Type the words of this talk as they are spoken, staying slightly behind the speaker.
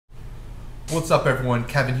What's up, everyone?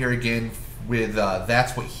 Kevin here again with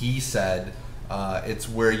That's What He Said. It's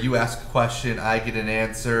where you ask a question, I get an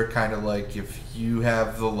answer, kind of like if you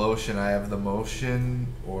have the lotion, I have the motion,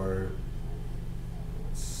 or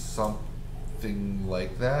something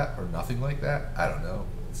like that, or nothing like that. I don't know.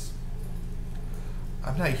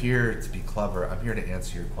 I'm not here to be clever. I'm here to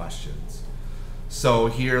answer your questions. So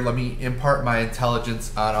here, let me impart my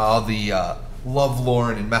intelligence on all the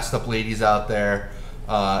lovelorn and messed up ladies out there.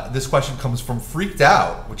 This question comes from Freaked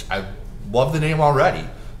Out, which I love the name already.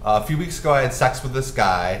 A few weeks ago, I had sex with this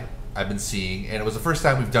guy I've been seeing, and it was the first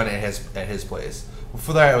time we've done it at his place.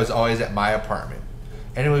 Before that, it was always at my apartment.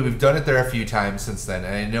 Anyway, we've done it there a few times since then,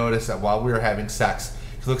 and I noticed that while we were having sex,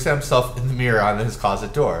 he looks at himself in the mirror on his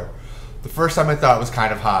closet door. The first time I thought it was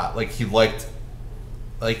kind of hot, like he liked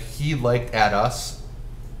at us.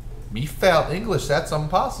 Me failed English, that's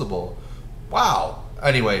impossible. Wow.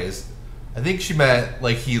 Anyways, I think she meant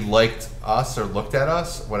like he liked us or looked at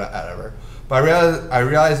us, whatever. But I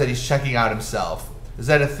realized that he's checking out himself. Is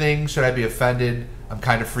that a thing? Should I be offended? I'm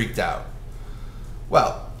kind of freaked out.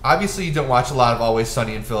 Well, obviously you don't watch a lot of Always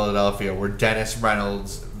Sunny in Philadelphia, where Dennis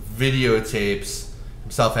Reynolds videotapes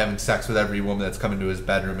himself having sex with every woman that's come into his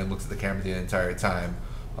bedroom and looks at the camera the entire time.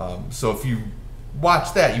 So if you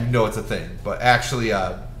watch that, you know it's a thing. But actually,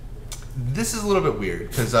 this is a little bit weird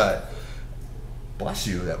because, bless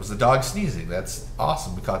you, that was the dog sneezing. That's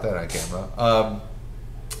awesome. We caught that on camera.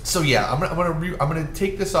 So yeah, I'm gonna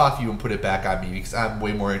take this off you and put it back on me because I'm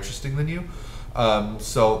way more interesting than you.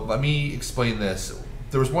 So let me explain this.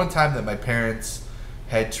 There was one time that my parents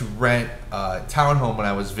had to rent a townhome when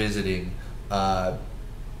I was visiting. We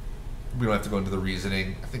don't have to go into the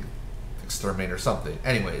reasoning. I think exterminate or something.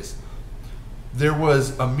 Anyways, there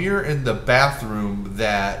was a mirror in the bathroom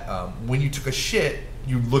that when you took a shit,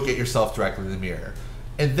 you look at yourself directly in the mirror.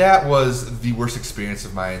 And that was the worst experience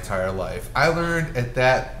of my entire life. I learned at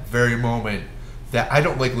that very moment that I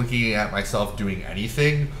don't like looking at myself doing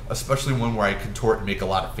anything, especially one where I contort and make a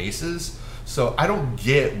lot of faces. So I don't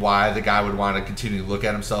get why the guy would want to continue to look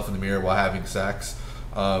at himself in the mirror while having sex.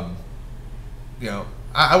 You know,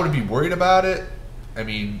 I wouldn't be worried about it. I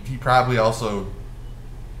mean, he probably also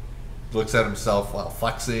looks at himself while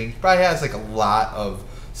flexing. He probably has like a lot of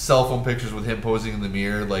cell phone pictures with him posing in the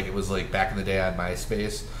mirror like it was like back in the day on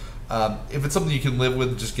MySpace. If it's something you can live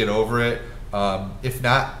with, just get over it. If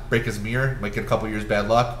not, break his mirror, might get a couple years bad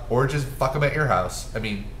luck, or just fuck him at your house. I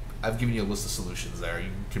mean, I've given you a list of solutions there. You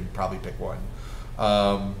can probably pick one.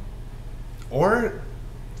 Or,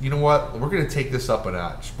 you know what? We're going to take this up a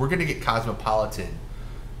notch. We're going to get Cosmopolitan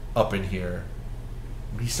up in here.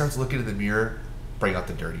 When he starts looking in the mirror, bring out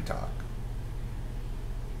the dirty talk.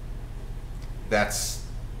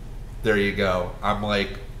 There you go. I'm like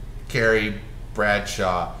Carrie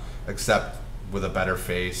Bradshaw, except with a better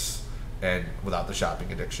face and without the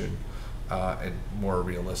shopping addiction, and more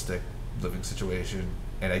realistic living situation.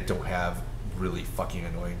 And I don't have really fucking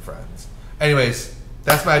annoying friends. Anyways,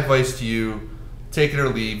 that's my advice to you. Take it or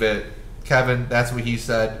leave it. Kevin, that's what he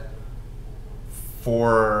said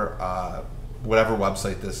for whatever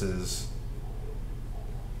website this is.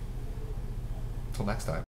 Till next time.